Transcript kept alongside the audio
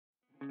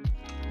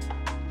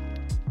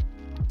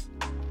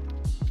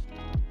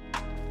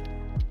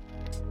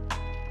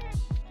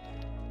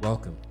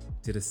Welcome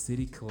to the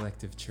City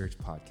Collective Church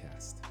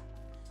podcast.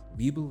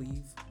 We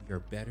believe we are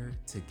better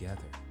together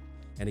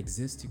and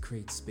exist to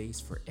create space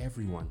for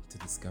everyone to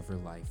discover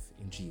life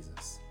in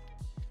Jesus.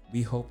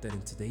 We hope that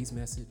in today's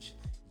message,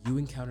 you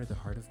encounter the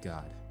heart of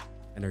God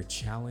and are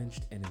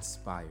challenged and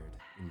inspired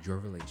in your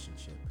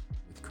relationship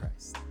with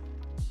Christ.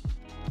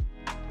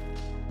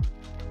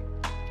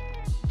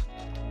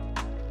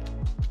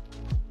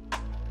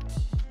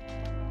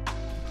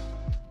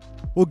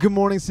 Well, good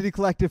morning, City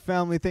Collective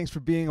family. Thanks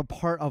for being a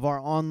part of our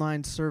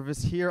online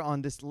service here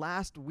on this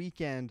last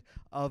weekend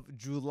of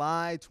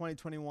July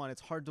 2021.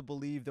 It's hard to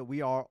believe that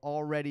we are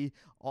already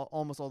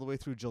almost all the way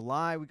through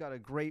July. We got a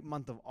great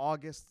month of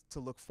August to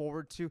look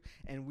forward to,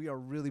 and we are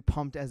really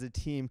pumped as a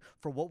team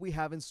for what we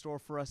have in store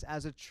for us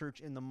as a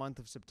church in the month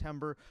of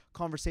September.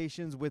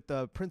 Conversations with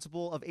the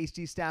principal of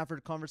HD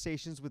Stafford,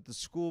 conversations with the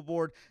school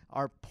board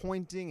are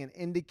pointing and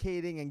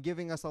indicating and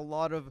giving us a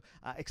lot of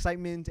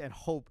excitement and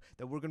hope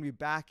that we're going to be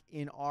back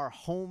in our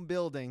home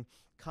building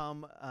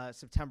come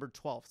September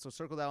 12th. So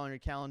circle that on your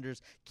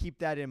calendars. Keep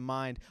that in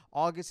mind.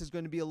 August is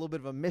going to be a little bit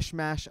of a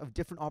mishmash of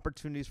different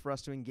opportunities for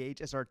us to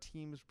engage as our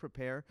teams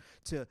prepare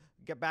to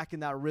get back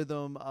in that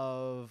rhythm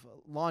of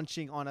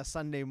launching on a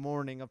Sunday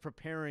morning, of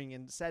preparing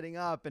and setting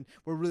up. And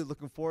we're really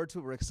looking forward to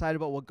it. We're excited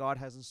about what God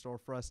has in store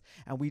for us.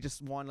 And we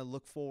just want to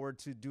look forward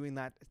to doing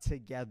that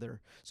together.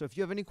 So if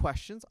you have any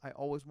questions, I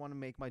always want to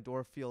make my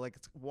door feel like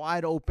it's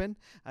wide open.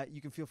 You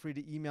can feel free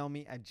to email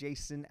me at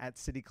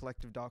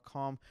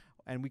jason@citycollective.com.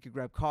 And we could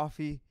grab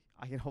coffee.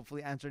 I can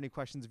hopefully answer any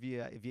questions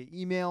via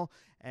email.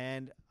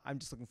 And I'm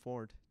just looking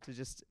forward to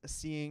just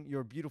seeing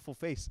your beautiful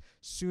face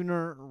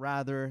sooner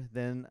rather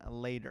than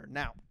later.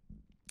 Now,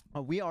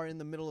 we are in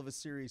the middle of a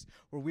series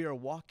where we are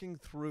walking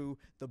through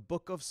the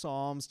book of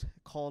Psalms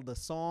called the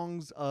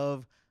Songs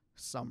of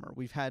Summer.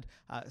 We've had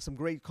some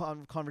great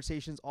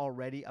conversations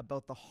already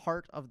about the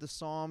heart of the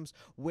Psalms,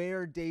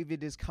 where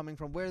David is coming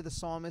from, where the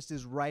psalmist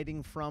is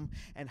writing from,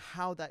 and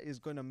how that is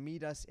going to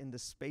meet us in the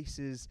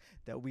spaces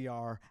that we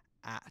are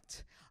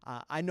at.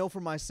 I know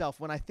for myself,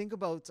 when I think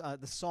about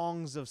the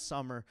songs of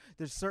summer,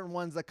 there's certain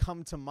ones that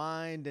come to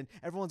mind, and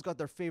everyone's got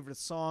their favorite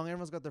song,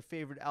 everyone's got their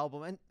favorite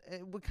album,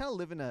 and we kind of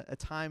live in a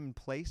time and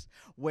place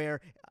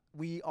where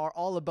we are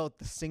all about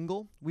the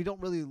single. We don't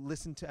really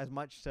listen to as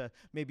much to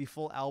maybe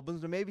full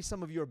albums, or maybe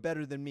some of you are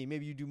better than me.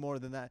 Maybe you do more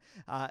than that,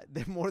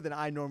 more than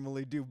I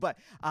normally do. But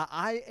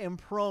I am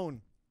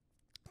prone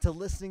to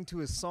listening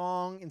to a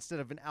song instead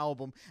of an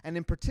album. And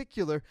in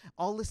particular,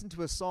 I'll listen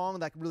to a song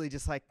that really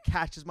just like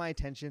catches my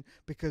attention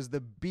because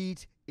the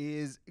beat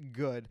is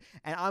good.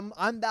 And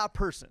I'm that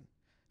person.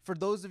 For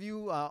those of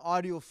you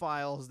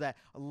audiophiles that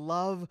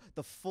love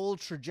the full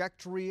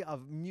trajectory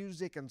of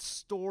music and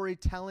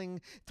storytelling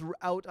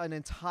throughout an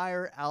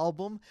entire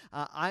album,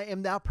 I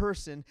am that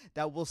person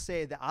that will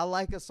say that I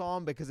like a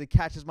song because it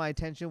catches my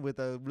attention with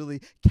a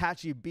really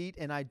catchy beat,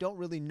 and I don't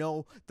really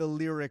know the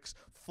lyrics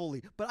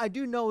fully. But I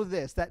do know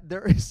this, that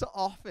there is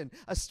often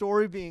a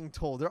story being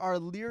told. There are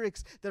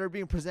lyrics that are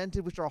being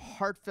presented which are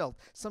heartfelt.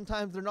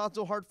 Sometimes they're not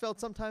so heartfelt,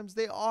 sometimes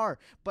they are.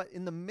 But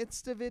in the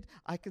midst of it,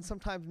 I can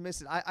sometimes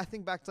miss it. I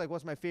think back to like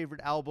what's my favorite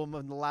album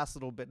in the last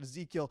little bit.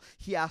 Ezekiel,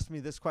 he asked me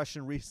this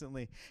question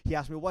recently. He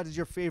asked me, what is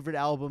your favorite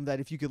album that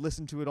if you could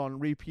listen to it on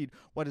repeat,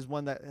 what is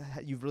one that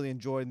you've really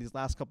enjoyed in these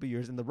last couple of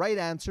years? And the right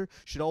answer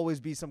should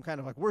always be some kind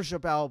of like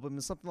worship album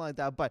and something like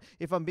that. But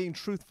if I'm being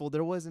truthful,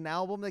 there was an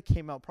album that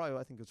came out probably,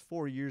 I think it was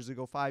 5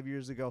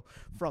 years ago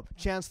from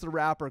Chance the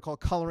Rapper called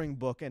Coloring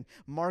Book. And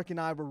Mark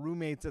and I were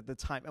roommates at the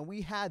time. And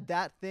we had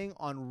that thing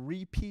on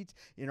repeat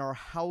in our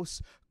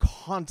house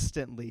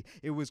constantly.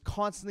 It was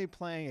constantly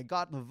playing. It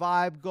got the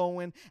vibe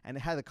going, and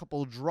it had a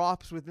couple of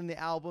drops within the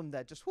album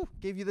that just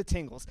gave you the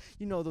tingles.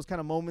 You know, those kind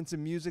of moments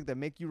in music that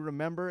make you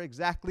remember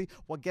exactly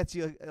what gets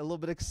you a little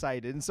bit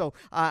excited. And so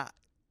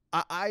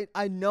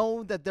I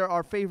know that there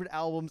are favorite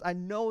albums. I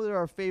know there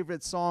are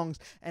favorite songs,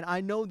 and I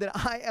know that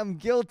I am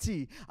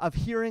guilty of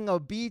hearing a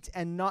beat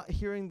and not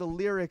hearing the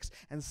lyrics.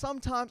 And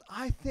sometimes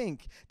I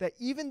think that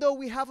even though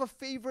we have a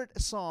favorite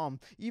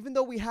psalm, even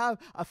though we have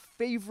a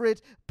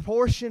favorite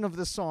portion of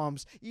the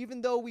Psalms,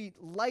 even though we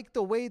like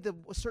the way that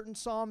a certain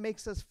psalm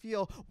makes us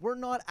feel, we're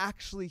not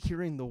actually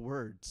hearing the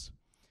words.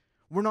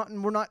 We're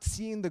not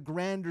seeing the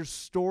grander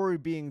story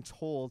being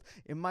told.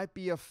 It might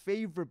be a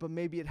favorite, but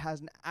maybe it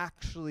hasn't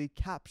actually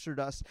captured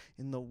us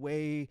in the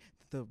way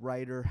the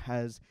writer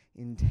has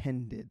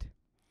intended.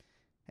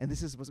 And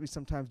this is what we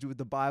sometimes do with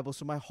the Bible.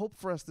 So my hope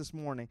for us this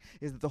morning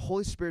is that the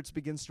Holy Spirit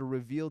begins to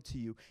reveal to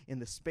you in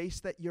the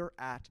space that you're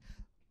at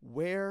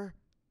where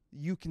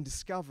you can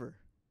discover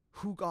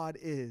who God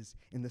is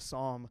in the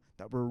psalm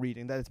that we're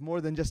reading. That it's more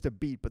than just a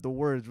beat, but the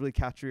words really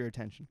capture your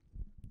attention.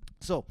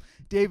 So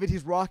David,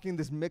 he's rocking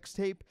this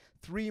mixtape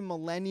 3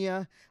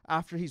 millennia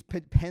after he's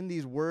penned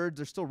these words.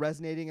 They're still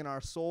resonating in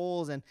our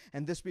souls. And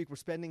this week we're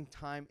spending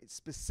time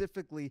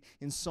specifically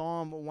in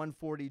Psalm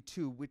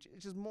 142, which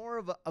is more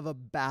of a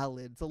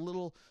ballad. It's a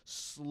little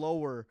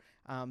slower.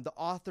 The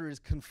author is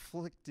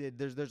conflicted.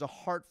 There's a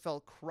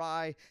heartfelt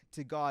cry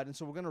to God. And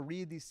so we're going to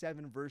read these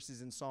 7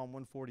 verses in Psalm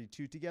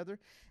 142 together.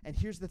 And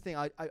here's the thing.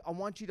 I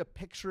want you to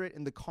picture it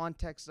in the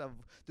context of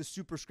the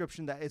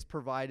superscription that is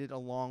provided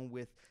along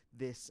with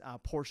this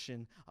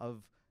portion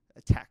of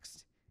a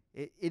text.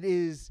 It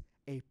is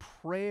a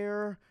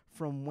prayer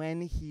from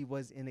when he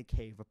was in a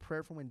cave, a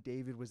prayer from when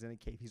David was in a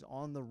cave. He's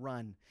on the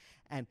run.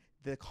 And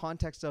the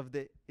context of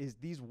it is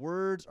these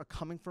words are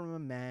coming from a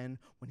man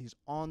when he's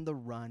on the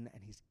run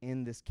and he's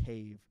in this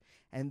cave.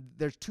 And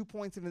there's 2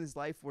 points in his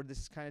life where this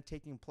is kind of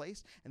taking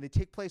place, and they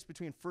take place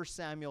between 1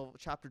 Samuel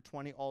chapter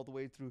 20 all the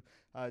way through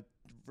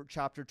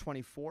chapter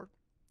 24.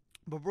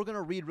 But we're going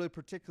to read really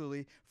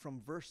particularly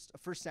from 1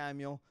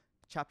 Samuel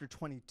chapter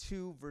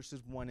 22,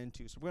 verses 1 and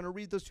 2. So we're going to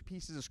read those 2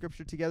 pieces of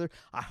scripture together.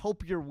 I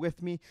hope you're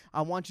with me.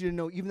 I want you to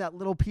know even that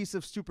little piece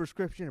of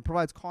superscription, it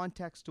provides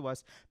context to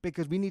us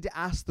because we need to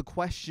ask the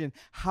question,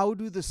 how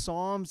do the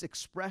Psalms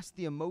express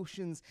the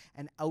emotions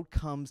and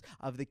outcomes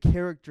of the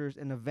characters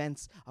and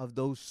events of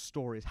those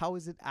stories? How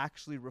is it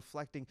actually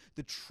reflecting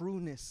the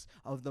trueness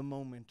of the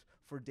moment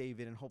for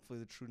David and hopefully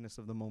the trueness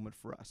of the moment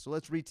for us? So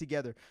let's read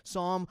together.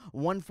 Psalm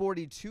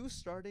 142,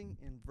 starting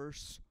in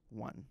verse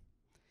 1.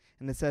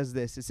 And it says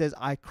this, it says,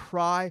 I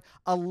cry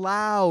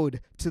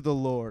aloud to the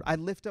Lord. I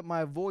lift up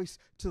my voice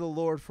to the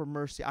Lord for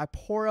mercy. I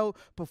pour out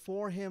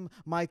before him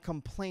my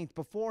complaint.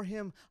 Before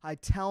him I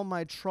tell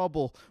my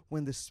trouble.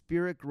 When the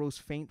spirit grows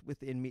faint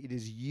within me, it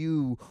is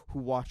you who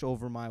watch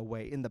over my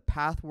way. In the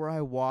path where I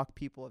walk,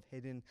 people have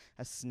hidden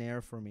a snare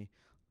for me.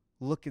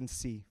 Look and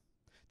see.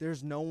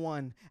 There's no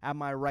one at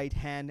my right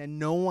hand, and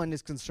no one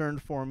is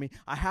concerned for me.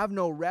 I have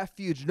no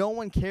refuge. No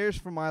one cares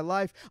for my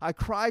life. I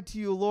cry to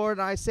you, Lord,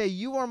 and I say,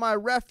 you are my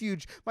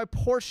refuge, my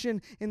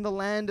portion in the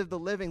land of the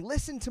living.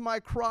 Listen to my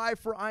cry,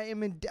 for I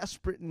am in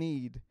desperate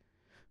need.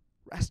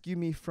 Rescue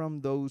me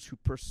from those who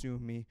pursue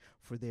me,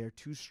 for they are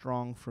too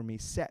strong for me.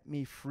 Set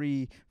me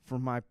free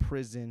from my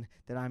prison,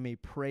 that I may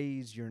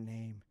praise your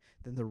name.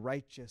 Then the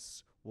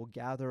righteous will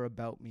gather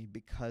about me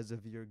because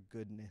of your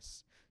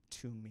goodness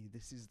to me.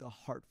 This is the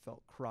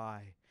heartfelt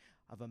cry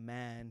of a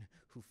man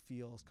who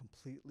feels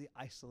completely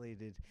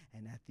isolated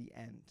and at the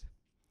end.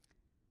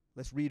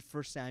 Let's read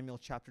 1 Samuel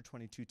chapter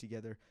 22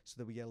 together so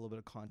that we get a little bit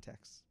of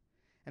context.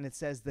 And it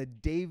says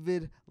that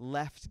David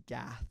left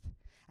Gath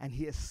and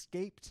he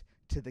escaped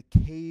to the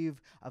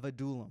cave of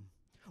Adullam.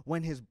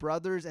 When his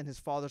brothers and his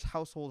father's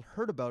household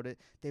heard about it,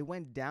 they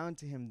went down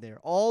to him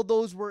there. All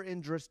those who were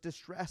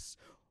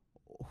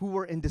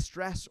in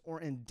distress or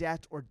in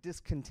debt or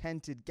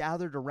discontented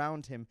gathered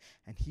around him,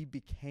 and he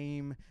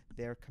became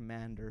their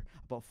commander.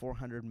 About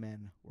 400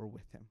 men were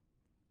with him.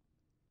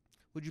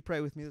 Would you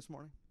pray with me this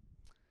morning?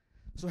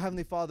 So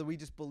Heavenly Father, we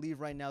just believe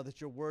right now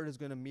that your word is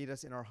going to meet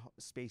us in our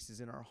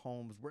spaces, in our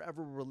homes,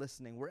 wherever we're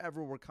listening,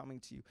 wherever we're coming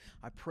to you.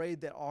 I pray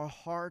that our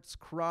heart's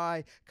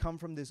cry come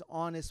from this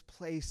honest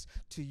place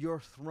to your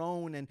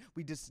throne, and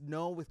we just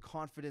know with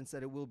confidence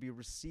that it will be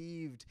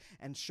received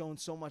and shown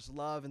so much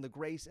love and the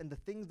grace and the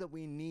things that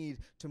we need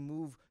to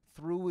move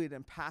through it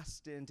and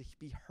past it and to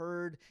be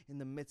heard in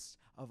the midst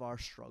of our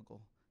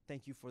struggle.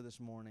 Thank you for this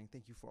morning.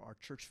 Thank you for our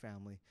church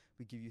family.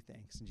 We give you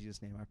thanks. In Jesus'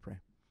 name I pray.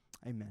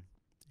 Amen.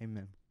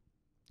 Amen.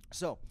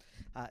 So,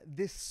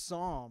 this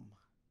psalm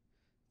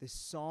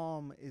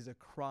is a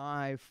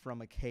cry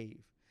from a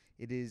cave.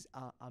 It is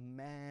a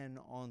man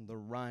on the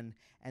run,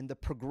 and the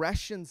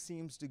progression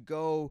seems to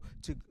go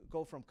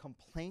from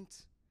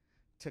complaint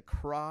to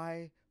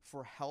cry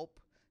for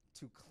help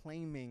to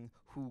claiming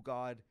who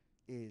God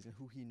is and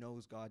who he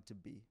knows God to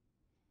be.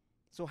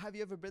 So, have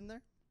you ever been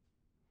there?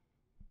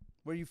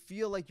 Where you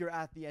feel like you're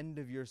at the end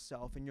of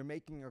yourself and you're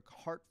making a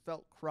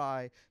heartfelt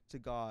cry to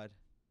God.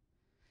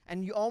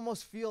 And you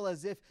almost feel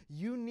as if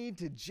you need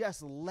to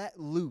just let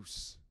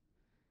loose.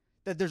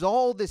 That there's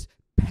all this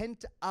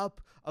pent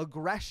up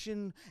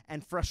aggression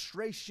and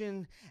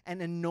frustration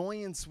and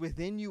annoyance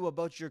within you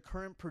about your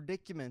current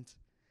predicament.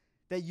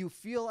 That you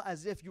feel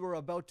as if you are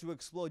about to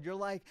explode. You're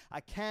like a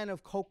can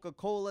of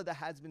Coca-Cola that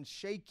has been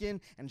shaken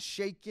and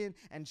shaken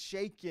and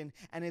shaken.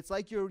 And it's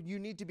like you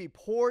need to be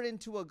poured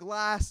into a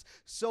glass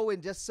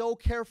so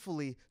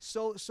carefully,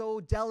 so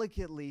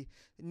delicately.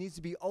 It needs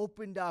to be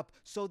opened up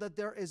so that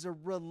there is a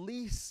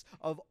release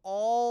of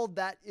all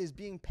that is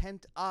being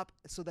pent up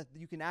so that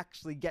you can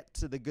actually get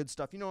to the good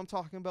stuff. You know what I'm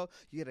talking about?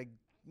 You get a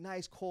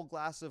nice cold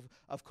glass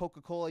of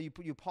Coca-Cola.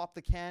 You pop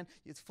the can.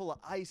 It's full of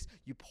ice.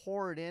 You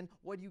pour it in.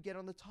 What do you get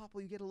on the top?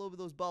 Well, you get a little bit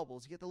of those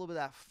bubbles. You get a little bit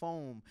of that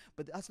foam.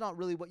 But that's not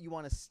really what you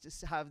want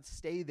to have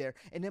stay there.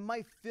 And it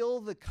might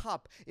fill the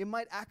cup. It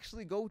might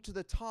actually go to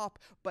the top,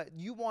 but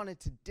you want it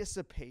to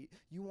dissipate.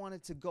 You want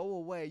it to go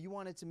away. You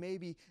want it to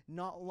maybe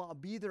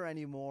not be there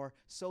anymore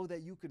so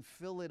that you can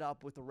fill it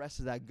up with the rest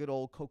of that good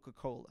old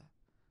Coca-Cola.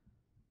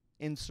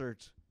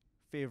 Insert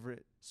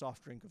favorite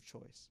soft drink of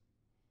choice.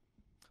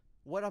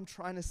 what I'm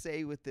trying to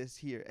say with this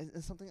here,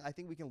 and something I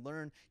think we can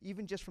learn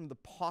even just from the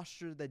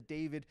posture that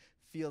David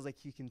feels like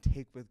he can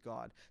take with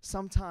God.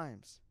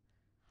 Sometimes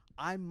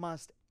I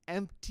must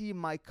empty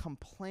my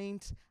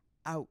complaint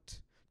out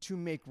to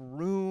make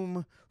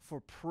room for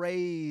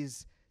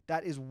praise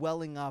that is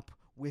welling up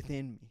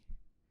within me.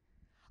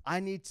 I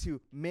need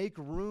to make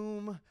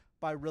room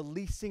by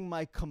releasing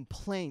my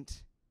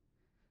complaint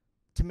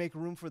to make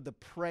room for the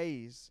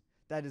praise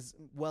that is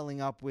welling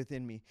up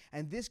within me.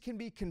 And this can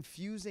be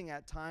confusing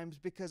at times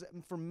because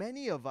for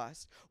many of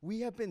us,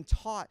 we have been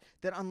taught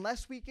that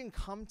unless we can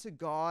come to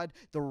God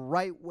the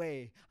right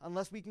way,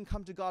 unless we can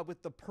come to God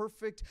with the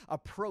perfect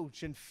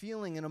approach and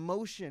feeling and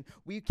emotion,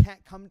 we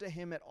can't come to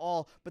Him at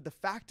all. But the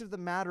fact of the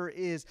matter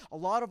is, a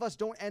lot of us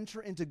don't enter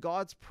into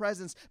God's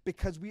presence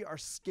because we are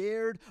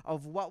scared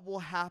of what will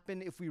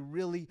happen if we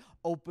really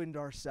opened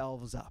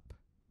ourselves up.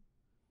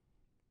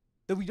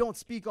 That we don't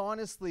speak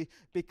honestly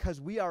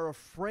because we are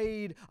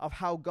afraid of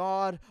how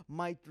God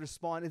might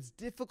respond. It's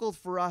difficult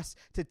for us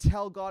to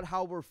tell God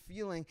how we're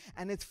feeling.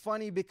 And it's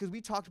funny because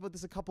we talked about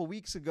this a couple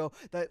weeks ago,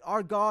 that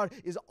our God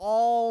is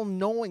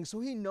all-knowing.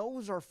 So He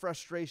knows our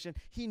frustration.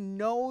 He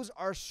knows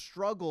our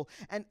struggle.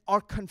 And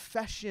our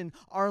confession,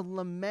 our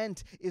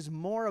lament is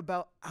more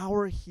about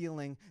our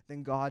healing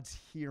than God's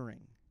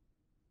hearing.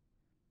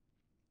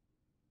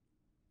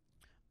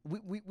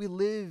 We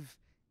live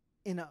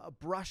in a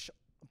brush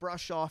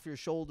off your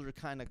shoulder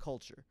kind of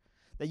culture,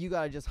 that you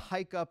got to just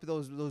hike up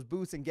those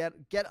boots and get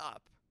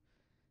up.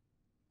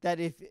 That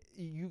if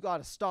you got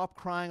to stop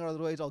crying, or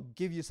otherwise I'll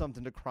give you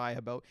something to cry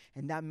about.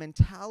 And that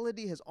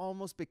mentality has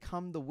almost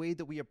become the way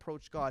that we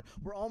approach God.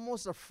 We're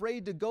almost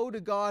afraid to go to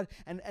God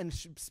and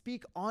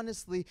speak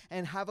honestly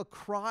and have a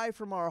cry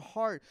from our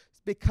heart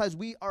because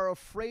we are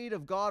afraid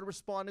of God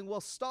responding,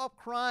 well, stop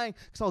crying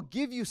because I'll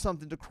give you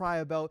something to cry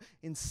about.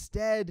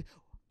 Instead,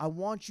 I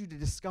want you to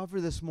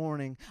discover this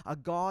morning a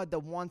God that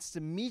wants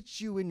to meet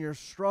you in your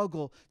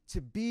struggle,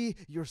 to be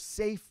your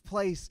safe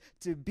place,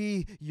 to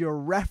be your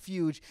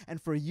refuge,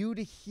 and for you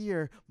to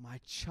hear,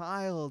 my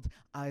child,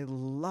 I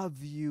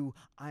love you,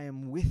 I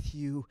am with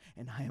you,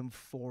 and I am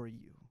for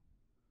you.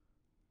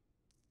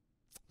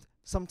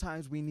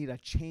 Sometimes we need a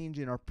change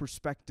in our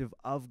perspective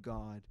of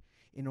God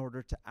in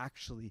order to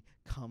actually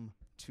come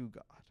to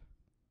God.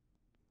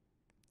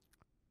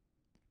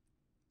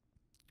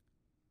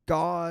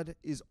 God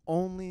is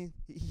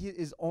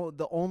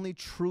the only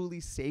truly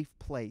safe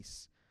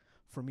place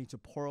for me to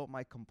pour out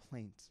my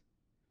complaint.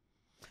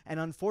 And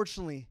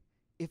unfortunately,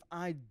 if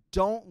I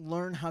don't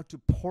learn how to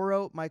pour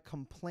out my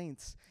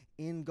complaints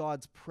in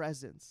God's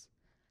presence,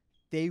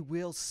 they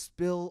will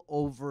spill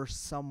over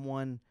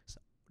someone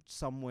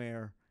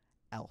somewhere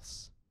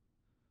else.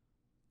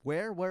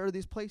 Where are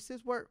these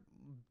places? Where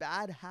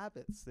bad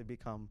habits, they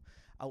become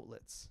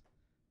outlets.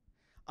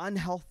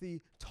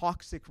 Unhealthy,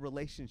 toxic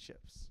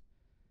relationships.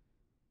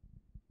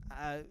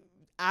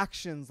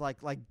 Actions like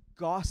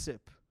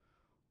gossip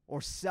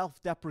or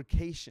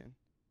self-deprecation,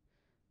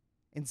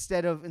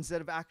 instead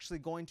of actually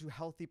going to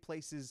healthy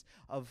places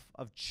of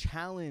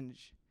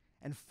challenge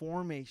and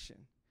formation,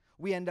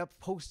 we end up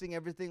posting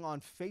everything on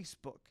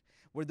Facebook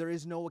where there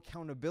is no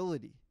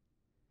accountability.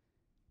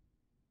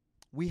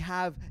 We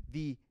have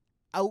the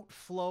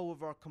outflow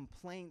of our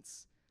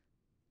complaints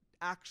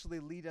actually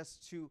lead us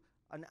to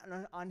an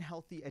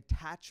unhealthy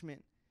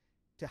attachment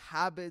to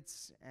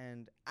habits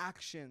and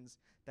actions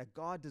that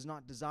God does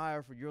not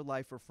desire for your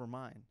life or for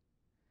mine.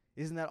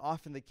 Isn't that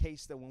often the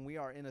case that when we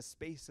are in a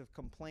space of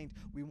complaint,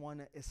 we want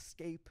to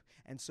escape,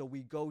 and so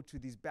we go to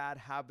these bad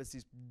habits,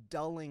 these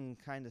dulling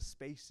kind of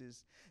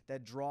spaces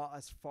that draw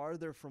us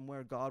farther from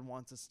where God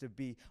wants us to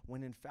be,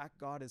 when in fact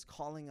God is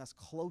calling us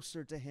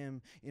closer to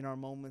Him in our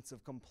moments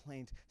of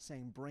complaint,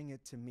 saying, bring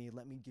it to me,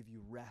 let me give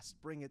you rest,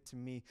 bring it to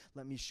me,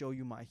 let me show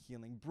you my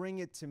healing, bring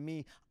it to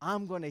me,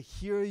 I'm going to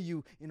hear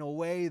you in a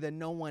way that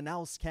no one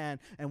else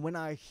can, and when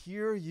I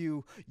hear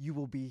you, you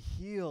will be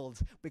healed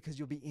because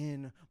you'll be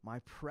in my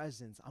presence.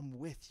 I'm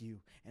with you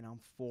and I'm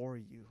for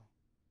you.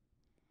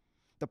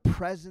 The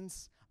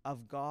presence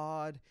of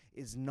God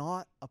is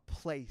not a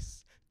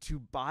place to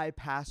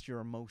bypass your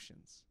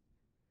emotions.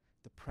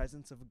 The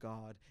presence of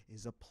God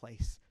is a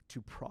place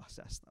to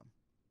process them.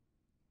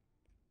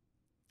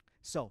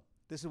 So,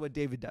 this is what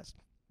David does.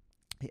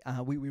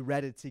 We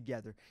read it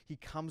together. He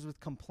comes with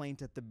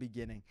complaint at the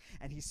beginning,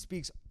 and he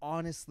speaks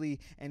honestly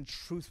and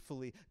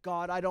truthfully.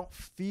 God, I don't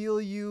feel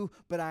you,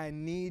 but I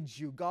need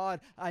you. God,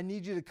 I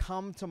need you to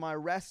come to my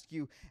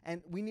rescue.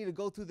 And we need to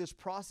go through this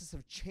process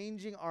of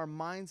changing our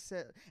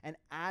mindset and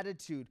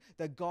attitude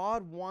that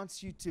God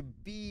wants you to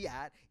be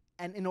at.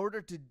 And in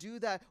order to do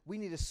that, we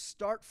need to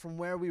start from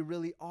where we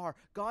really are.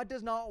 God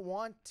does not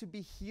want to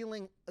be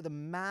healing the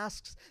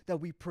masks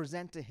that we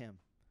present to Him.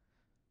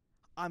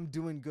 I'm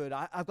doing good.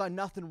 I've got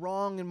nothing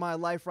wrong in my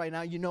life right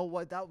now. You know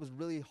what? That was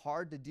really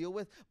hard to deal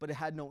with, but it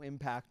had no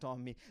impact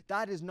on me.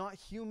 That is not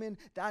human.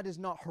 That is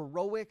not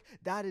heroic.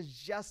 That is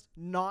just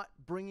not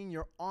bringing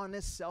your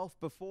honest self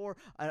before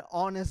an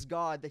honest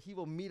God, that He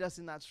will meet us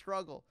in that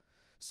struggle.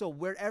 So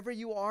wherever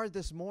you are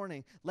this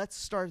morning, let's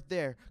start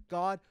there.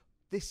 God,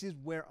 this is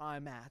where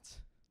I'm at.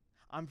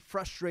 I'm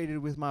frustrated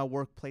with my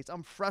workplace.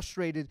 I'm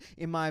frustrated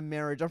in my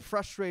marriage. I'm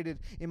frustrated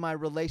in my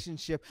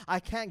relationship.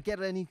 I can't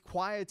get any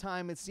quiet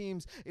time, it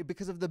seems,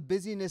 because of the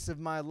busyness of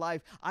my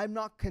life. I'm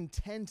not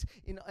content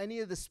in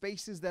any of the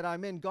spaces that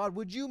I'm in. God,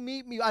 would you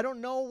meet me? I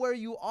don't know where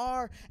you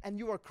are, and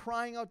you are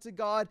crying out to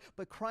God,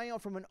 but crying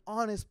out from an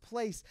honest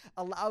place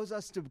allows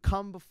us to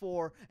come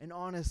before an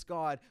honest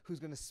God who's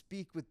going to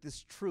speak with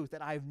this truth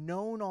that I've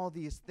known all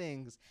these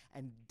things,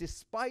 and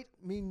despite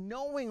me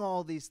knowing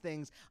all these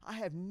things, I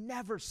have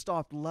never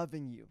stopped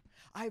loving you.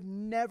 I've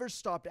never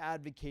stopped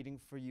advocating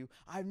for you.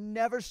 I've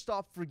never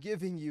stopped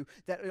forgiving you.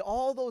 That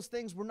all those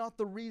things were not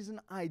the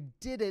reason I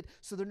did it,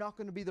 so they're not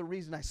going to be the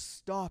reason I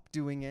stop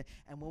doing it.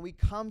 And when we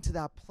come to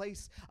that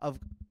place of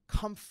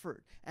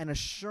comfort and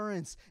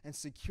assurance and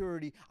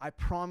security, I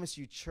promise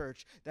you,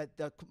 church, that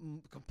the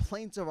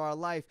complaints of our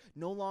life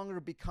no longer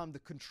become the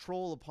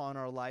control upon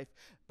our life,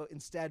 but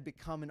instead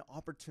become an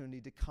opportunity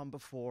to come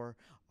before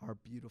our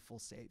beautiful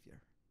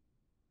Savior.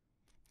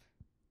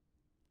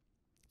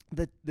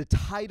 The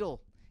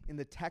title in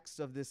the text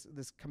of this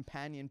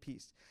companion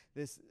piece,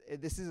 this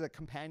is a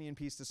companion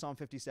piece to Psalm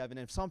 57,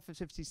 and Psalm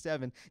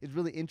 57 is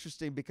really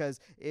interesting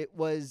because it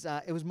was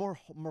more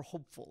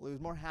hopeful, it was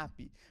more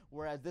happy,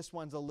 whereas this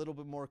one's a little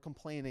bit more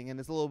complaining and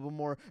it's a little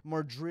bit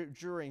more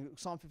dreary.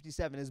 Psalm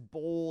 57 is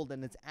bold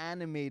and it's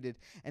animated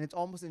and it's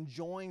almost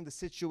enjoying the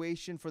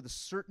situation for the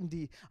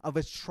certainty of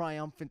its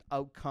triumphant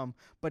outcome.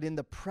 But in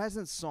the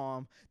present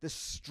psalm, the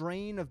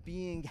strain of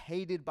being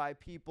hated by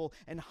people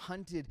and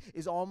hunted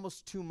is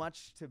almost too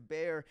much to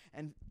bear,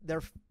 and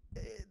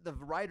the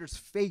writer's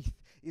faith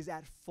is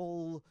at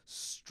full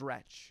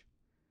stretch.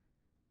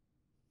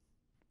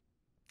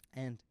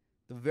 And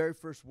the very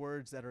first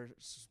words that are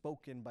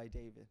spoken by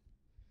David,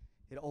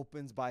 it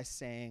opens by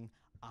saying,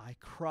 I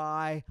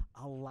cry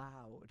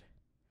aloud,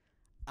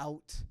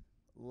 out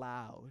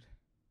loud.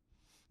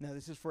 Now,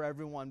 this is for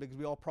everyone because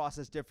we all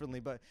process differently,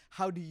 but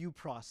how do you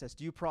process?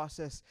 Do you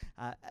process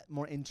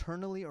more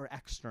internally or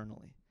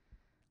externally?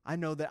 I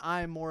know that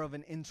I'm more of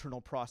an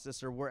internal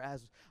processor,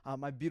 whereas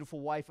my beautiful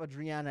wife,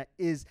 Adriana,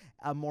 is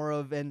more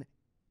of an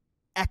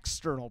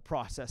external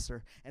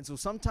processor. And so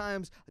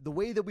sometimes the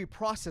way that we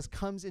process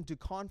comes into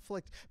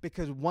conflict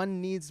because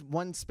one needs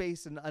one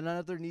space and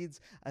another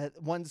needs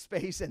one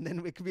space, and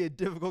then it can be a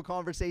difficult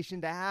conversation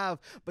to have.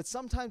 But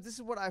sometimes this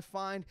is what I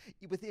find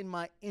within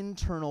my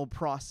internal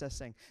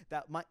processing,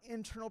 that my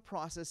internal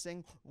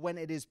processing, when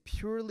it is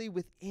purely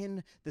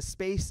within the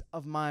space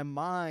of my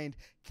mind,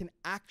 can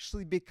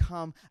actually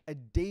become a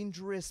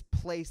dangerous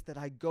place that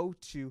I go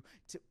to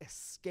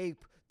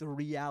escape the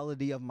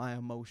reality of my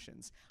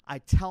emotions. I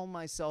tell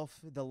myself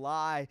the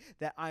lie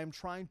that I'm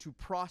trying to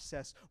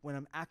process when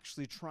I'm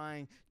actually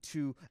trying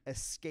to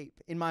escape.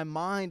 In my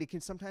mind, it can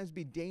sometimes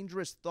be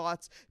dangerous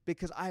thoughts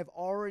because I have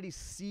already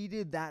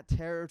ceded that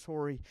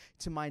territory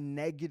to my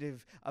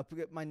negative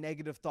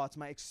thoughts.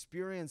 My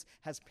experience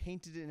has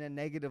painted it in a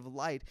negative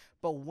light.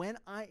 But when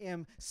I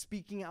am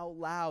speaking out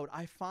loud,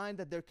 I find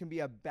that there can be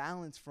a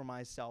balance for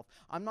myself.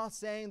 I'm not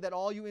saying that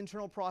all you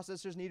internal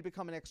processors need to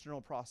become an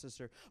external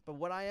processor, but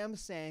what I am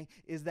saying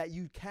is that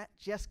you can't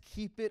just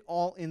keep it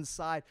all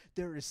inside.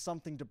 There is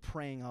something to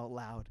praying out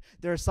loud.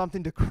 There is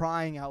something to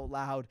crying out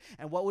loud.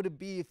 And what would it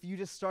be if you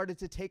just started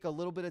to take a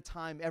little bit of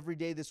time every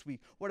day this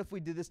week? What if we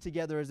did this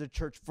together as a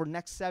church for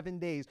next 7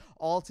 days,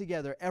 all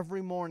together,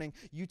 every morning?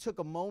 You took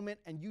a moment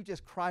and you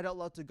just cried out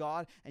loud to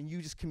God and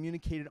you just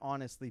communicated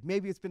honestly.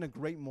 Maybe it's been a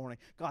great morning.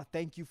 God,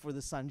 thank you for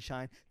the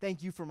sunshine.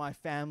 Thank you for my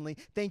family.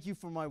 Thank you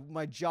for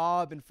my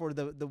job and for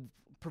the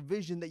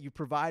provision that you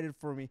provided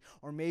for me.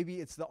 Or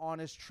maybe it's the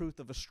honest truth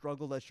of a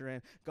struggle that you're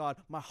in. God,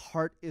 my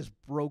heart is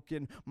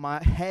broken.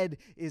 My head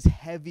is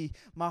heavy.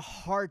 My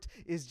heart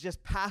is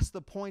just past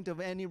the point of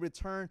any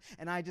return,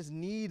 and I just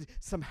need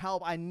some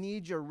help. I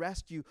need your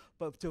rescue.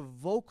 But to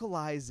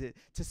vocalize it,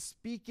 to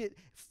speak it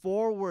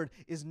forward,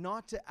 is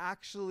not to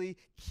actually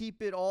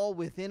keep it all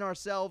within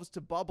ourselves, to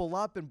bubble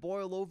up and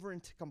boil over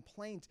into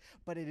complaint,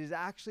 but it is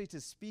actually to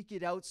speak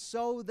it out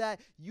so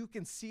that you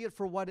can see it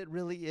for what it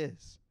really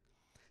is.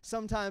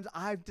 Sometimes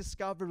I've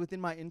discovered within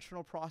my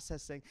internal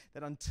processing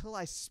that until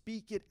I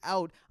speak it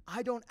out,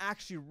 I don't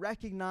actually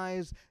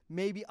recognize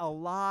maybe a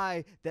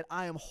lie that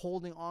I am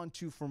holding on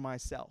to for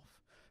myself.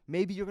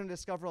 Maybe you're going to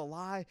discover a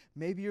lie.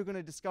 Maybe you're going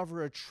to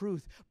discover a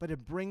truth, but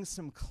it brings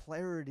some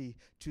clarity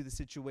to the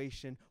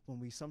situation when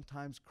we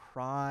sometimes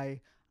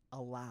cry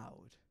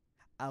aloud,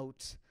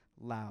 out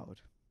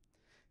loud.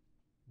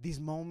 These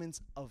moments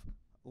of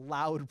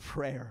loud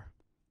prayer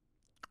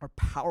are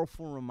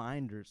powerful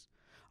reminders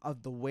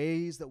of the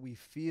ways that we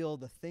feel,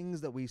 the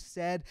things that we've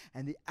said,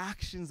 and the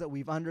actions that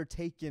we've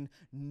undertaken,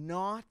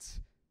 not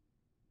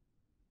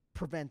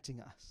preventing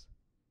us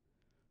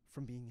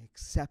from being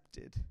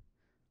accepted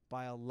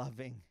by a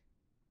loving,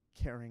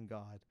 caring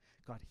God.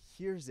 God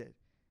hears it,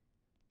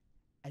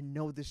 and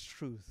know this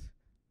truth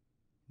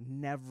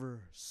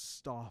never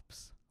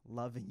stops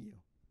loving you.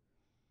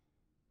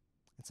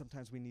 And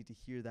sometimes we need to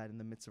hear that in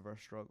the midst of our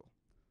struggle.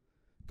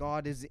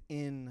 God is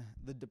in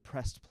the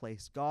depressed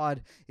place.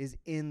 God is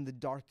in the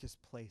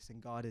darkest place,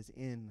 and God is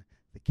in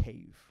the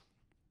cave.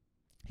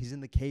 He's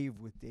in the cave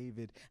with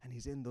David, and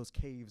he's in those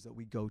caves that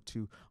we go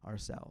to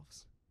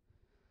ourselves.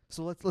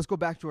 So let's go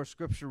back to our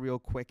scripture real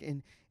quick.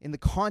 In the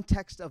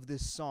context of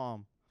this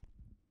psalm,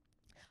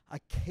 a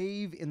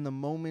cave in the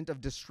moment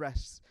of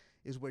distress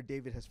is where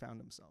David has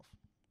found himself.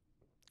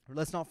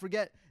 Let's not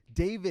forget,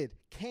 David,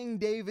 King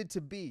David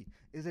to be,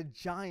 is a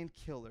giant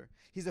killer.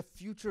 He's a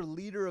future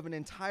leader of an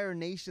entire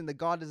nation that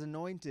God has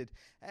anointed.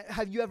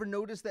 Have you ever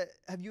noticed that?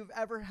 Have you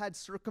ever had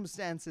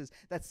circumstances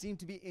that seem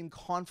to be in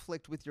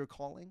conflict with your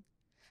calling?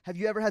 Have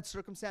you ever had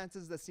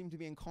circumstances that seem to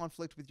be in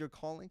conflict with your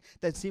calling,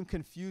 that seem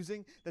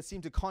confusing, that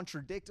seem to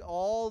contradict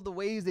all the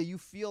ways that you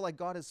feel like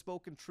God has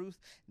spoken truth?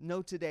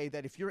 Know today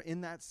that if you're in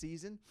that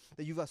season,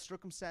 that you've got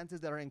circumstances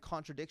that are in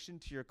contradiction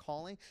to your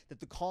calling, that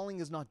the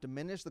calling is not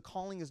diminished, the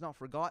calling is not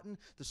forgotten,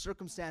 the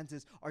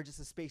circumstances are just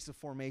a space of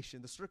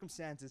formation. The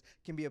circumstances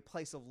can be a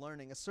place of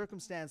learning. A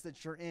circumstance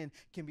that you're in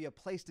can be a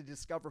place to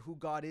discover who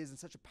God is in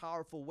such a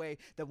powerful way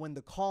that when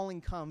the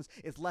calling comes,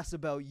 it's less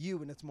about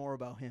you and it's more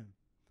about Him.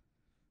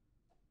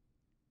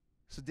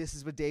 So this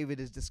is what David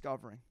is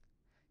discovering.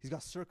 He's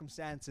got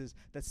circumstances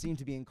that seem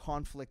to be in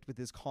conflict with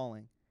his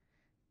calling.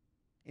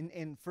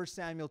 In 1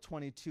 Samuel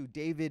 22,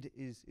 David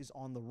is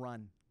on the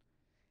run.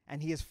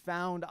 And he has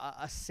found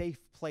a safe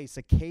place,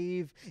 a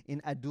cave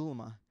in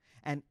Adullam.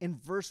 And in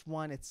verse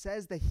 1, it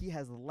says that he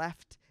has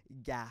left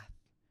Gath.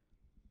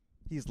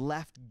 He's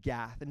left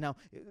Gath. And now,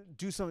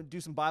 do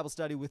some Bible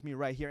study with me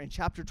right here. In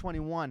chapter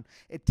 21,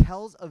 it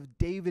tells of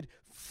David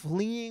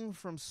fleeing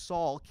from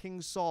Saul,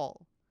 King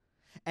Saul.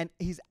 And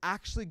he's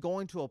actually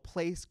going to a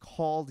place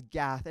called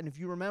Gath. And if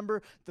you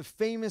remember the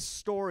famous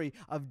story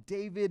of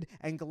David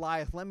and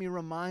Goliath, let me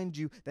remind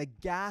you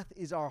that Gath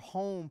is our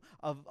home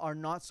of our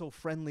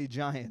not-so-friendly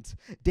giant.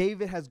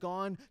 David has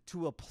gone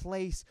to a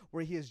place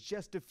where he has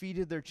just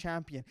defeated their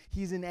champion.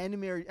 He's in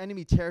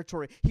enemy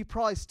territory. He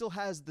probably still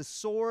has the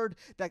sword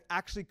that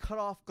actually cut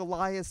off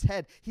Goliath's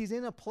head. He's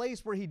in a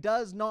place where he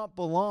does not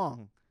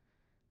belong.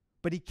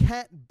 But he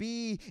can't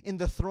be in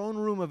the throne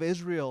room of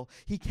Israel.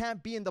 He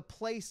can't be in the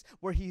place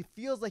where he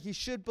feels like he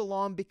should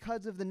belong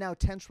because of the now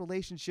tense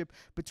relationship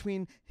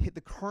between the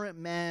current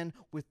man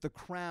with the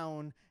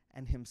crown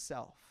and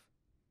himself.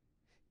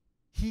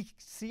 He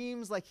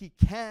seems like he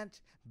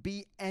can't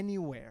be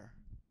anywhere.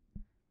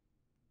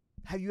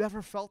 Have you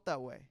ever felt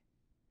that way?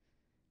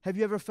 Have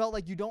you ever felt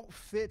like you don't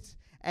fit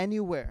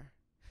anywhere?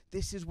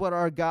 This is what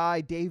our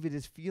guy David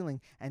is feeling.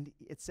 And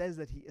it says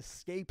that he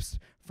escapes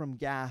from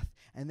Gath.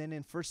 And then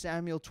in 1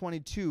 Samuel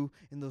 22,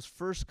 in those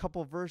first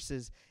couple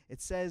verses,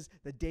 it says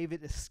that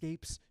David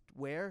escapes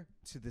where?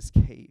 To this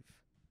cave.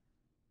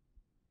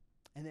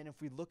 And then if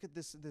we look at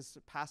this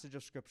passage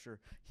of Scripture,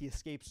 he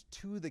escapes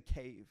to the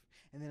cave.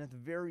 And then at the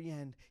very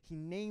end, he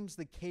names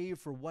the cave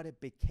for what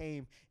it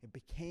became. It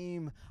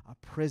became a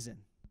prison.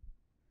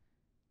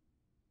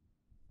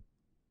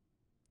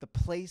 The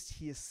place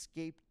he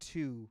escaped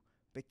to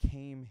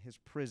became his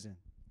prison.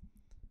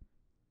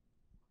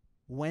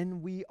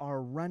 When we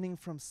are running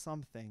from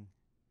something,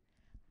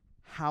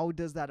 how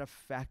does that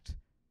affect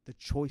the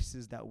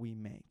choices that we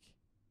make?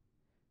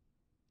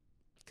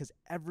 Because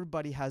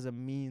everybody has a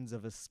means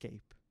of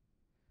escape,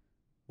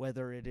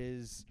 whether it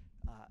is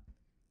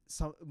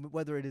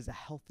a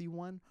healthy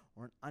one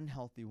or an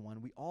unhealthy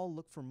one. We all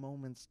look for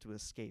moments to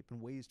escape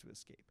and ways to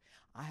escape.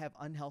 I have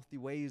unhealthy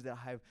ways that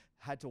I've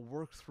had to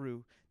work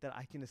through that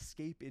I can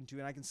escape into,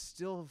 and I can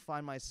still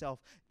find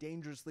myself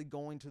dangerously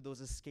going to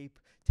those escape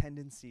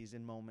tendencies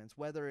in moments,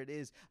 whether it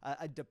is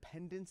a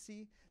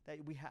dependency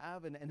that we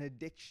have, an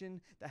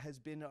addiction that has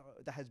been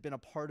a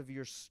part of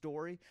your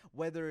story,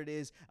 whether it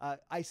is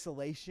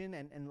isolation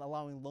and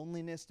allowing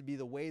loneliness to be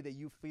the way that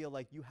you feel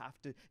like you have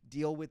to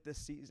deal with this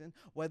season,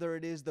 whether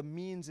it is the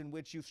means in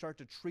which you start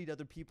to treat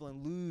other people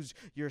and lose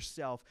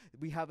yourself.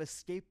 We have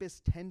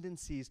escapist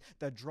tendencies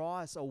that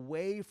draw us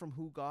away from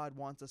who God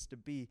wants us to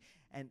be,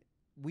 and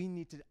we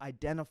need to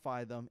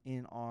identify them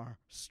in our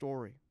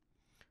story.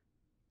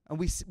 And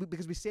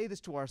because we say this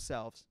to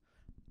ourselves,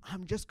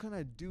 I'm just going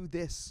to do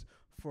this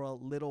for a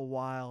little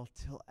while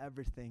till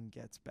everything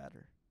gets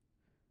better.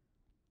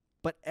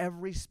 But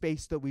every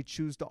space that we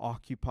choose to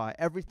occupy,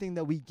 everything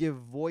that we give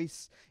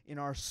voice in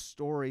our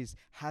stories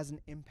has an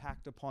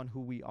impact upon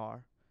who we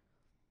are.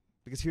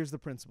 Because here's the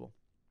principle.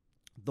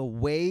 The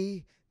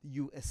way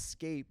you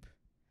escape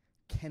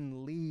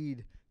can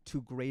lead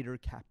to greater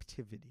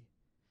captivity.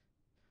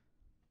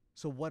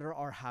 So what are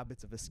our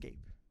habits of escape?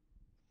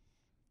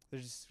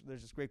 There's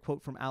this great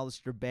quote from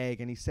Alistair Begg,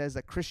 and he says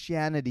that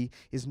Christianity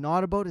is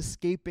not about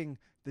escaping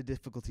the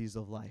difficulties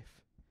of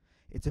life.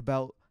 It's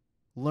about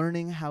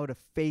learning how to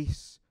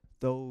face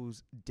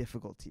those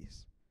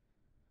difficulties.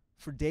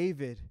 For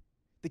David,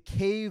 the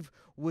cave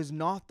was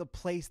not the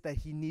place that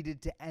he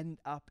needed to end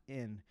up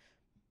in.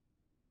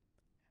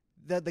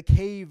 The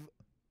cave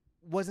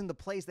wasn't the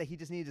place that he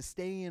just needed to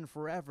stay in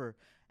forever.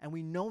 And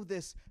we know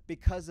this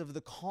because of the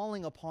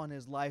calling upon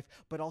his life,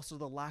 but also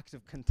the lack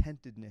of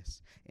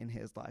contentedness in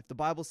his life. The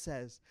Bible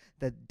says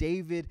that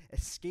David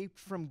escaped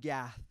from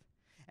Gath,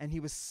 and he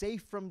was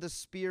safe from the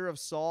spear of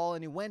Saul,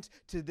 and he went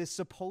to this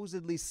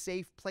supposedly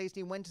safe place.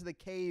 He went to the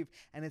cave,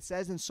 and it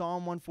says in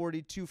Psalm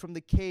 142, from the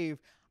cave,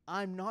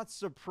 I'm not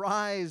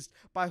surprised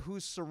by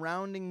who's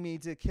surrounding me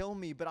to kill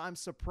me, but I'm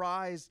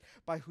surprised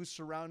by who's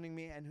surrounding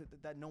me and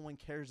that no one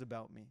cares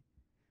about me.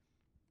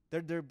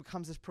 There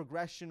becomes this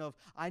progression of,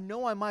 I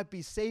know I might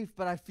be safe,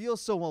 but I feel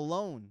so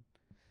alone.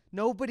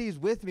 Nobody's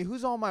with me.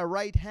 Who's on my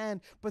right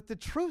hand? But the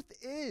truth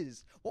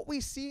is, what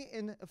we see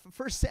in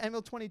 1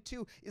 Samuel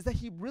 22 is that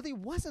he really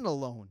wasn't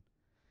alone.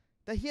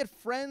 That he had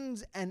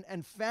friends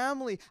and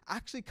family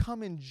actually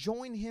come and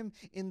join him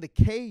in the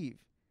cave.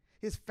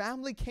 His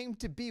family came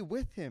to be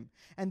with him.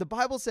 And the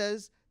Bible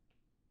says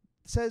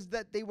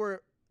that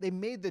they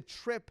made the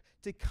trip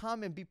to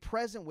come and be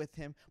present with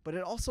him, but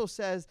it also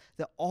says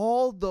that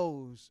all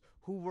those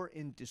who were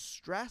in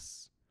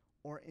distress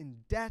or in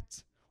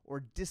debt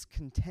or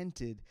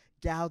discontented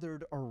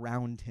gathered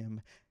around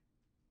him.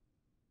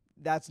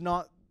 That's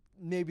not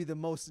maybe the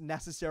most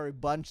necessary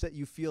bunch that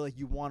you feel like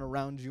you want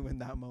around you in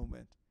that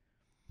moment.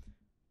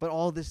 But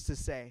all this to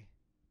say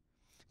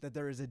that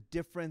there is a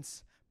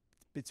difference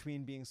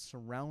between being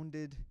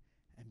surrounded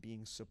and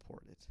being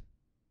supported.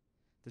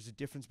 There's a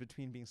difference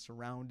between being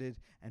surrounded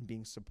and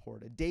being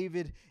supported.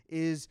 David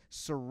is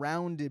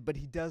surrounded, but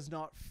he does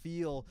not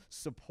feel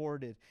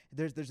supported.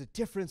 There's a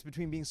difference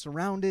between being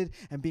surrounded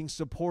and being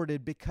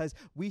supported, because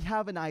we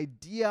have an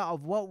idea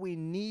of what we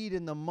need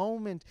in the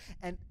moment,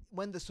 and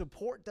when the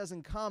support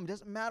doesn't come, it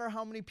doesn't matter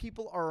how many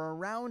people are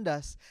around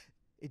us,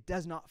 it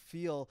does not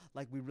feel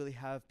like we really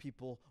have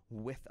people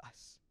with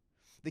us.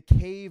 The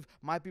cave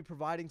might be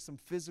providing some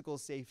physical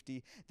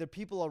safety. The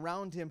people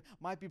around him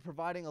might be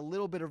providing a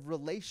little bit of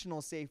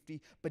relational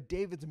safety, but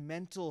David's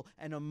mental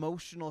and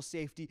emotional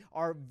safety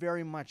are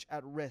very much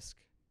at risk.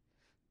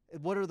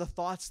 What are the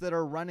thoughts that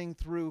are running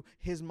through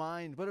his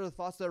mind? What are the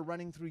thoughts that are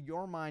running through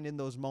your mind in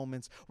those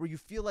moments where you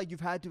feel like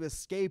you've had to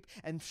escape?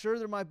 And sure,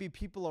 there might be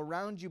people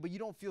around you, but you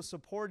don't feel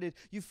supported.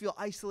 You feel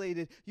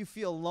isolated. You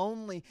feel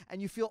lonely,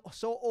 and you feel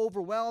so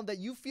overwhelmed that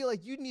you feel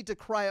like you need to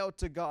cry out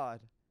to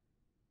God.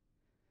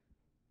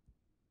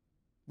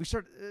 We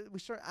start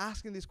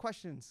asking these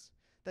questions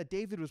that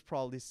David was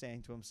probably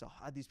saying to himself.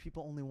 These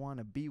people only want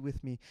to be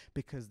with me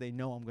because they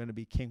know I'm going to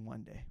be king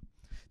one day.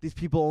 These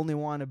people only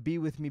want to be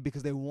with me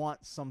because they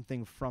want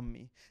something from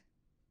me.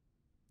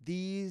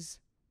 These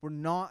were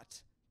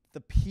not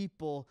the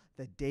people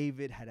that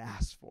David had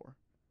asked for.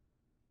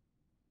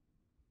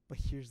 But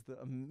here's the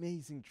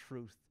amazing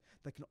truth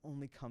that can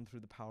only come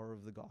through the power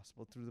of the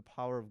gospel, through the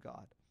power of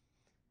God.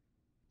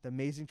 The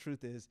amazing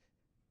truth is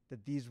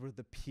that these were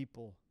the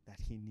people that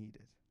he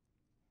needed.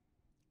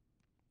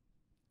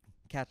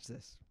 Catch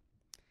this.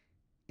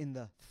 In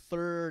the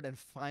third and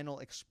final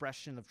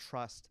expression of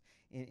trust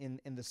in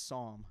the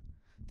psalm,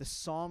 the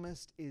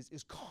psalmist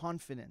is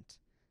confident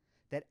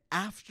that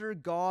after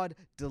God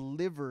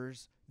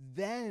delivers,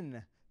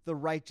 then the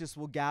righteous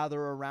will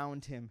gather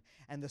around him,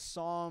 and the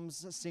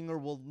psalm's singer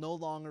will no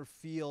longer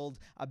feel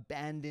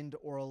abandoned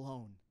or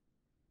alone.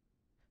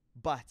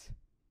 But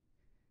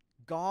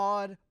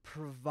God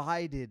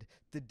provided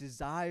the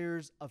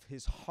desires of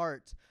his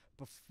heart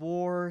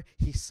before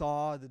he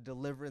saw the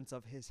deliverance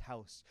of his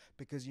house.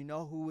 Because you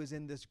know who was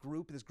in this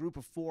group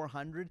of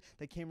 400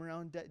 that came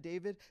around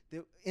David?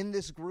 In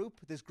this group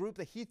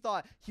that he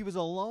thought he was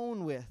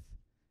alone with,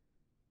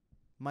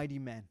 mighty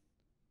men.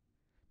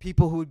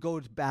 People who would go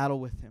to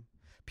battle with him.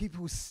 People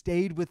who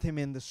stayed with him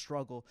in the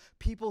struggle.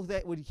 People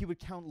that he would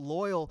count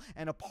loyal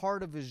and a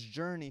part of his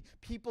journey.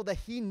 People that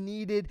he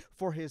needed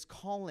for his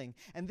calling.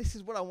 And this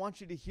is what I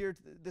want you to hear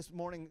this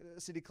morning,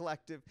 City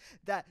Collective,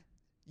 that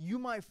you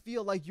might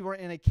feel like you are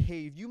in a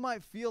cave. You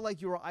might feel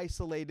like you are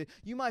isolated.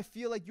 You might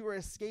feel like you are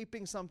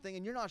escaping something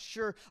and you're not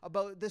sure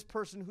about this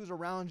person who's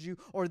around you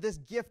or this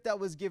gift that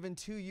was given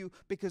to you,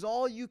 because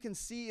all you can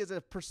see is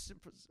a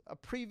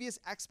previous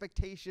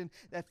expectation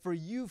that for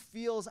you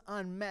feels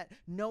unmet.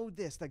 Know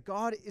this, that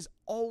God is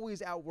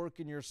always at work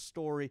in your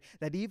story,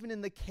 that even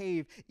in the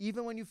cave,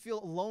 even when you feel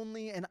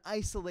lonely and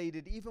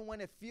isolated, even when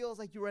it feels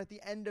like you're at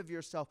the end of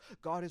yourself,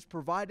 God is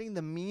providing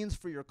the means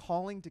for your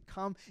calling to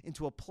come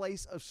into a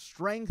place of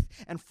strength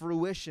and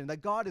fruition,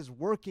 that God is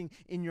working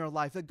in your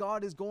life, that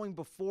God is going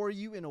before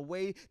you in a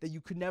way that you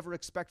could never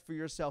expect for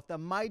yourself, that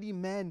mighty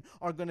men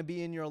are going to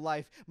be in your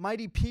life,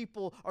 mighty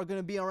people are going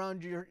to be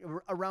around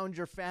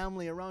your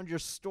family, around your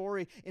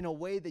story in a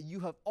way that you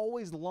have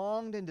always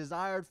longed and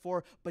desired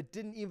for, but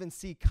didn't even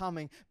see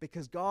coming,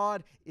 because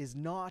God is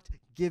not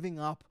giving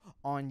up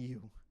on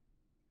you.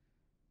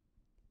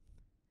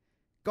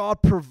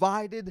 God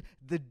provided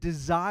the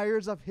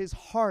desires of his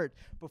heart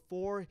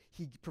before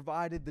he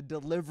provided the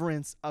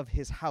deliverance of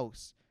his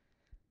house.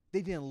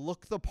 They didn't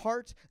look the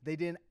part, they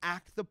didn't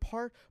act the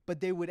part,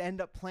 but they would end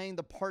up playing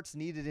the parts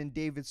needed in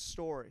David's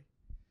story.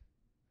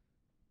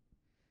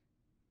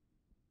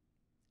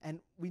 And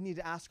we need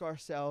to ask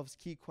ourselves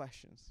key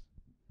questions.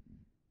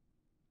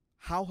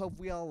 How have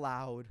we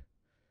allowed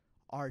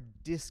our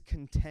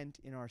discontent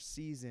in our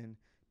season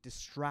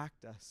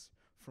distract us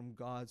from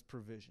God's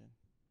provision?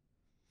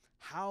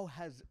 How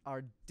has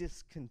our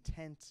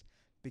discontent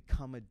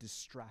become a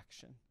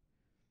distraction?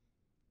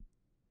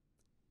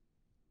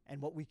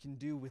 And what we can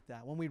do with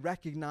that, when we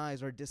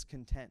recognize our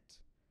discontent,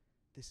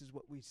 this is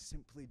what we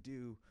simply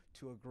do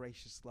to a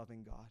gracious,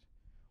 loving God.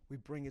 We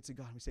bring it to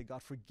God and we say,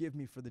 God, forgive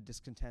me for the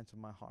discontent of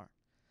my heart.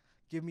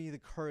 Give me the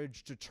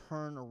courage to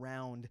turn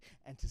around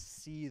and to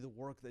see the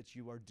work that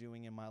you are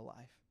doing in my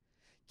life.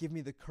 Give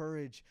me the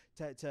courage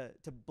to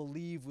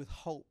believe with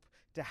hope,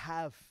 to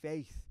have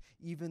faith,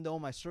 even though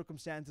my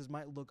circumstances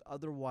might look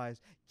otherwise.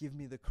 Give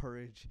me the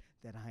courage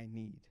that I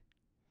need.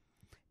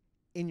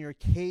 In your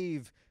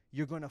cave,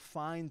 you're going to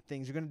find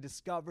things. You're going to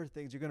discover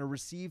things. You're going to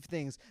receive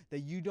things that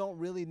you don't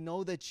really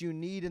know that you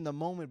need in the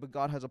moment, but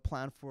God has a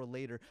plan for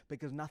later,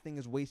 because nothing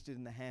is wasted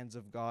in the hands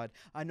of God.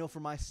 I know for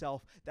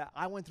myself that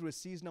I went through a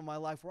season of my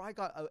life where I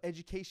got an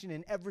education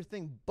in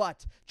everything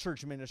but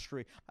church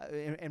ministry,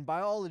 in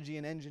biology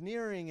and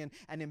engineering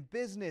and in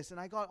business, and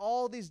I got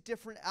all these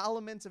different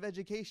elements of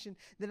education.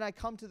 Then I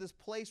come to this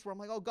place where I'm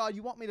like, oh God,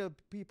 you want me to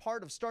be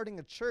part of starting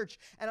a church?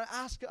 And I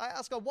ask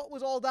God, what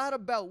was all that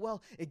about?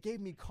 Well, it gave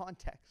me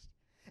context.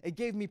 It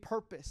gave me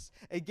purpose.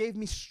 It gave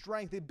me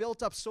strength. It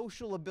built up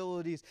social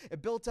abilities.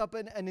 It built up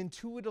an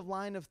intuitive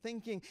line of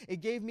thinking.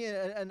 It gave me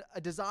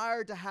a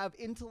desire to have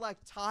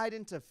intellect tied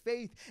into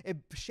faith. It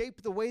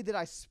shaped the way that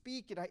I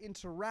speak and I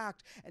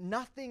interact. And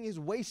nothing is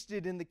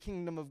wasted in the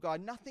kingdom of God.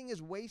 Nothing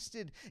is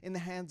wasted in the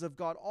hands of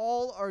God.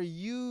 All are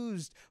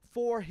used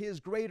for his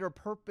greater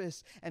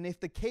purpose. And if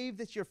the cave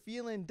that you're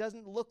feeling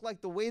doesn't look like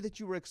the way that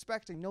you were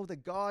expecting, know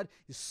that God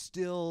is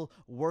still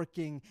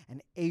working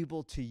and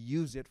able to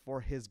use it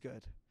for his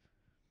good.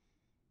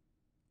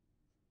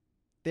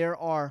 There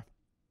are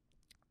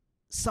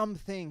some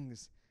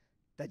things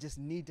that just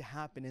need to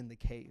happen in the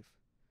cave.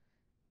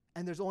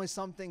 And there's only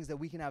some things that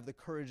we can have the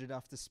courage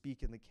enough to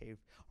speak in the cave.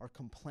 Our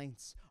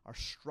complaints, our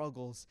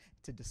struggles,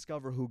 to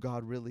discover who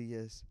God really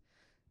is.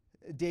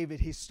 David,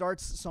 he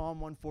starts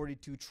Psalm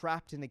 142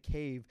 trapped in a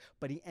cave,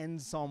 but he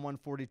ends Psalm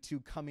 142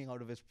 coming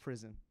out of his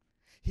prison.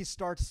 He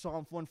starts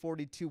Psalm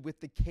 142 with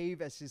the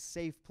cave as his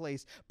safe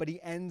place, but he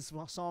ends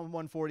Psalm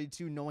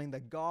 142 knowing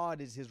that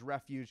God is his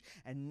refuge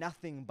and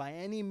nothing by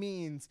any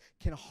means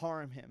can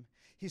harm him.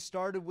 He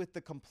started with the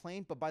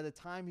complaint, but by the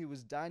time he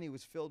was done, he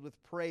was filled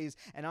with praise.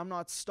 And I'm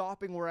not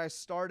stopping where I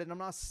started. I'm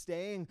not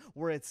staying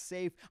where it's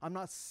safe. I'm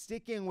not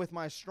sticking with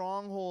my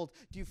stronghold.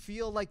 Do you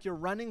feel like you're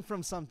running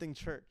from something,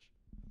 church?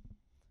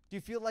 Do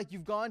you feel like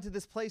you've gone to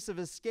this place of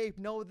escape?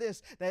 Know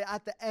this, that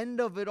at the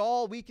end of it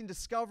all, we can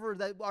discover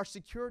that our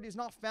security is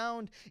not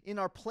found in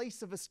our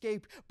place of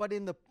escape, but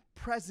in the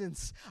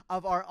presence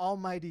of our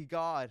Almighty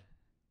God.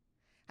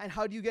 And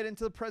how do you get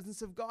into the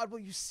presence of God? Well,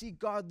 you seek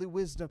godly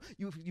wisdom.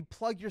 You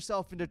plug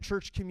yourself into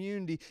church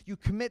community. You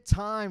commit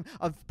time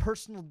of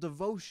personal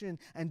devotion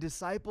and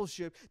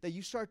discipleship, that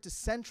you start to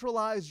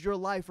centralize your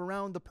life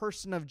around the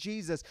person of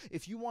Jesus.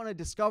 If you want to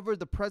discover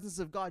the presence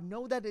of God,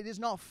 know that it is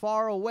not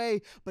far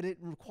away, but it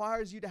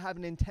requires you to have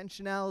an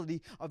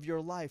intentionality of your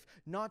life.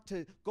 Not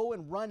to go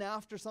and run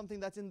after something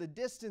that's in the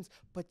distance,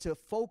 but to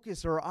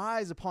focus our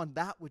eyes upon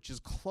that which is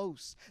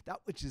close,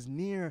 that which is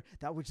near,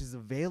 that which is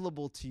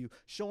available to you.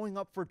 Showing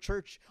up for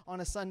church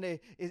on a Sunday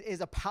is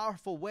a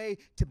powerful way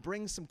to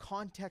bring some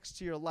context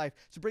to your life,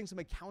 to bring some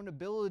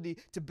accountability,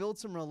 to build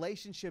some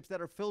relationships that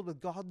are filled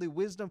with godly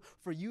wisdom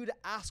for you to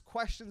ask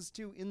questions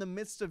to in the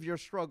midst of your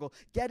struggle.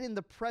 Get in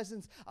the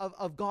presence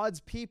of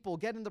God's people.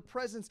 Get in the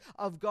presence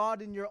of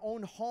God in your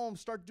own home.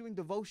 Start doing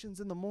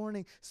devotions in the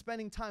morning,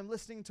 spending time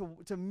listening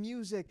to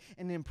music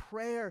and in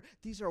prayer.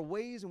 These are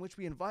ways in which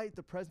we invite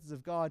the presence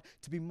of God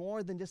to be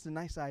more than just a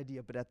nice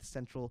idea, but at the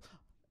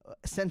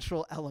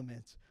central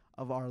element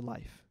of our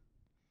life.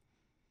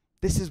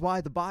 This is why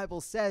the Bible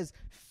says,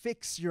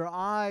 fix your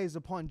eyes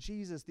upon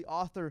Jesus, the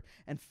author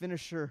and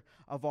finisher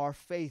of our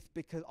faith.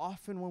 Because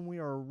often when we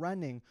are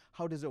running,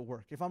 how does it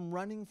work? If I'm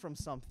running from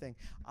something,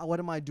 what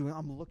am I doing?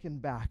 I'm looking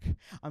back.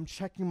 I'm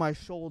checking my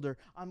shoulder.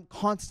 I'm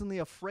constantly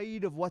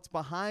afraid of what's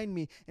behind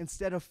me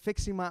instead of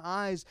fixing my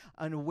eyes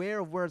and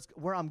aware of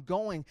where I'm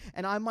going.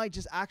 And I might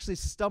just actually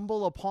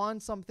stumble upon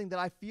something that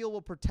I feel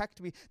will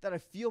protect me, that I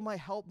feel might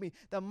help me,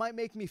 that might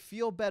make me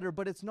feel better,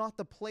 but it's not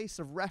the place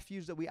of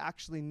refuge that we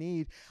actually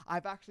need.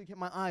 I've actually kept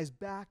my eyes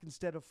back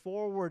instead of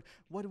forward.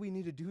 What do we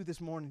need to do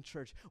this morning,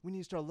 church? We need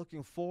to start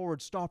looking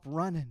forward. Stop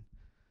running.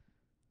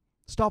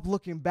 Stop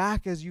looking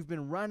back as you've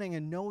been running,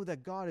 and know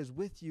that God is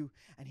with you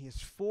and he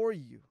is for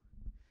you.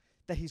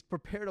 That he's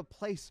prepared a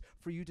place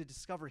for you to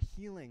discover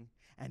healing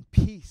and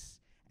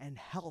peace and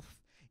health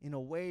in a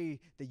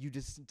way that you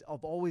just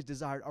have always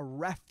desired, a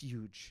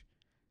refuge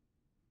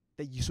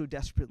that you so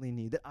desperately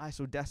need, that I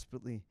so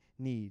desperately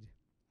need.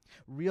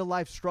 Real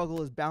life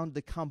struggle is bound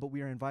to come, but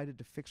we are invited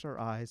to fix our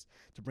eyes,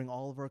 to bring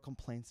all of our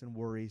complaints and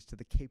worries to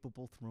the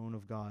capable throne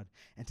of God,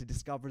 and to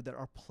discover that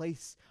our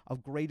place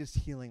of greatest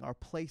healing, our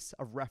place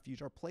of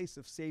refuge, our place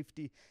of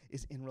safety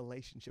is in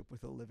relationship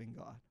with a living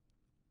God.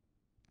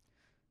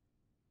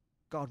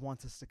 God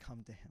wants us to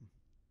come to him.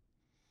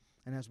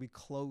 And as we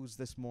close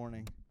this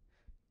morning,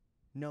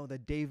 know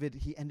that David,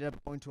 he ended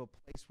up going to a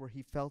place where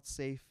he felt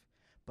safe,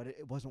 but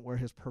it wasn't where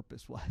his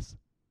purpose was.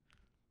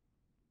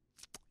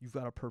 You've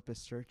got a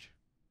purpose, church.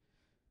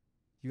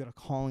 You got a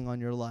calling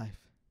on your life.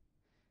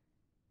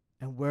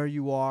 And where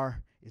you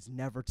are is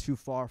never too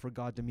far for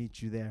God to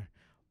meet you there,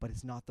 but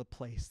it's not the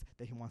place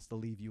that he wants to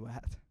leave you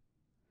at.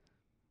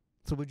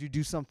 So would you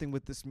do something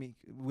with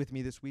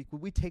me this week?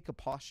 Would we take a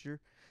posture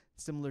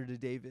similar to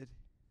David,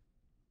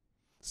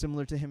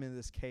 similar to him in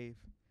this cave?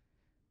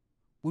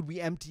 Would we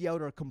empty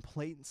out our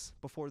complaints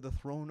before the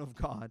throne of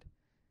God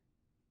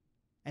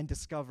and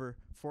discover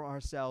for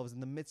ourselves in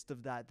the midst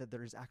of that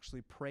there is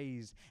actually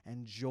praise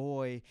and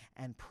joy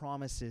and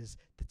promises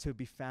to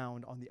be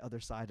found on the other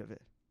side of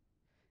it?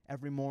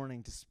 Every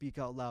morning to speak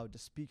out loud, to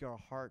speak our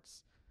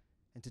hearts,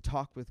 and to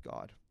talk with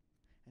God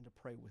and to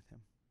pray with him.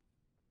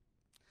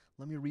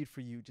 Let me read for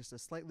you just a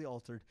slightly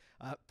altered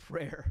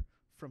prayer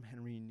from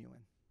Henry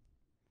Nouwen.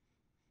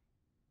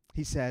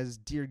 He says,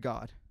 "Dear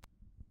God,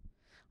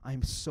 I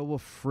am so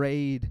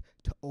afraid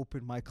to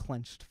open my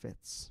clenched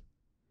fists.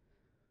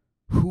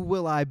 Who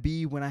will I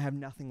be when I have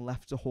nothing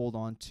left to hold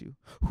on to?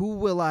 Who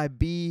will I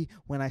be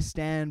when I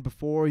stand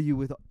before you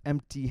with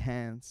empty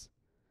hands?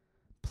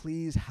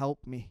 Please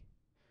help me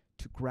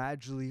to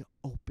gradually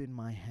open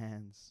my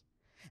hands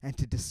and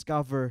to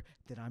discover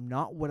that I'm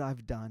not what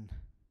I've done.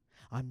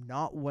 I'm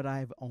not what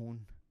I've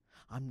owned.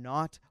 I'm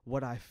not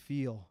what I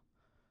feel,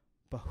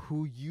 but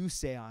who you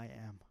say I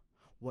am,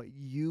 what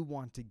you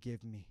want to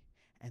give me,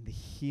 and the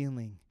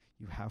healing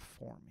you have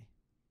for me.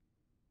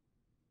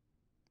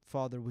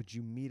 Father, would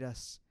you meet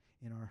us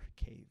in our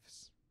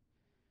caves?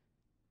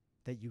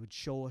 That you would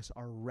show us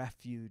our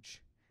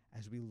refuge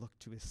as we look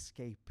to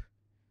escape.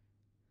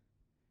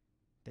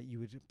 That you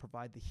would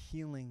provide the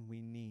healing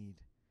we need,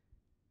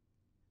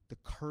 the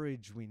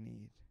courage we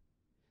need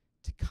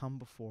to come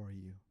before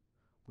you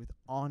with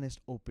honest,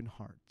 open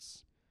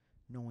hearts,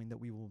 knowing that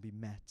we will be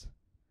met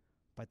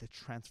by the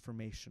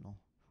transformational,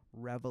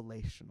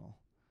 revelational,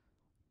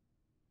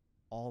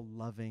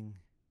 all-loving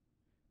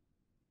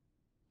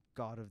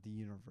God of the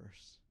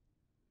universe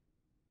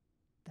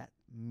that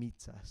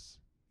meets us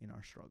in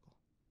our struggle.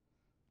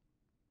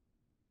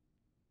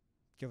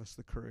 Give us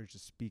the courage to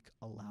speak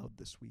aloud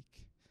this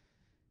week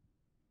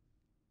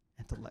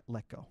and to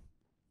let go.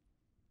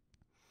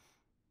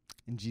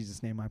 In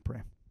Jesus' name I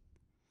pray.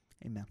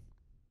 Amen.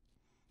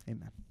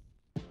 Amen.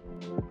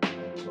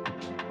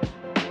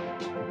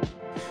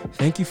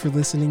 Thank you for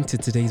listening to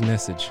today's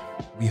message.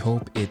 We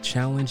hope it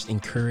challenged,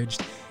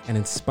 encouraged, and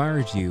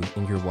inspired you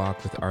in your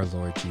walk with our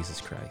Lord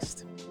Jesus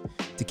Christ.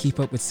 To keep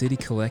up with City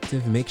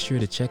Collective, make sure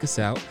to check us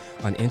out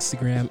on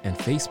Instagram and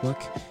Facebook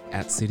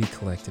at City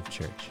Collective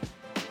Church.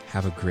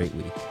 Have a great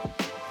week.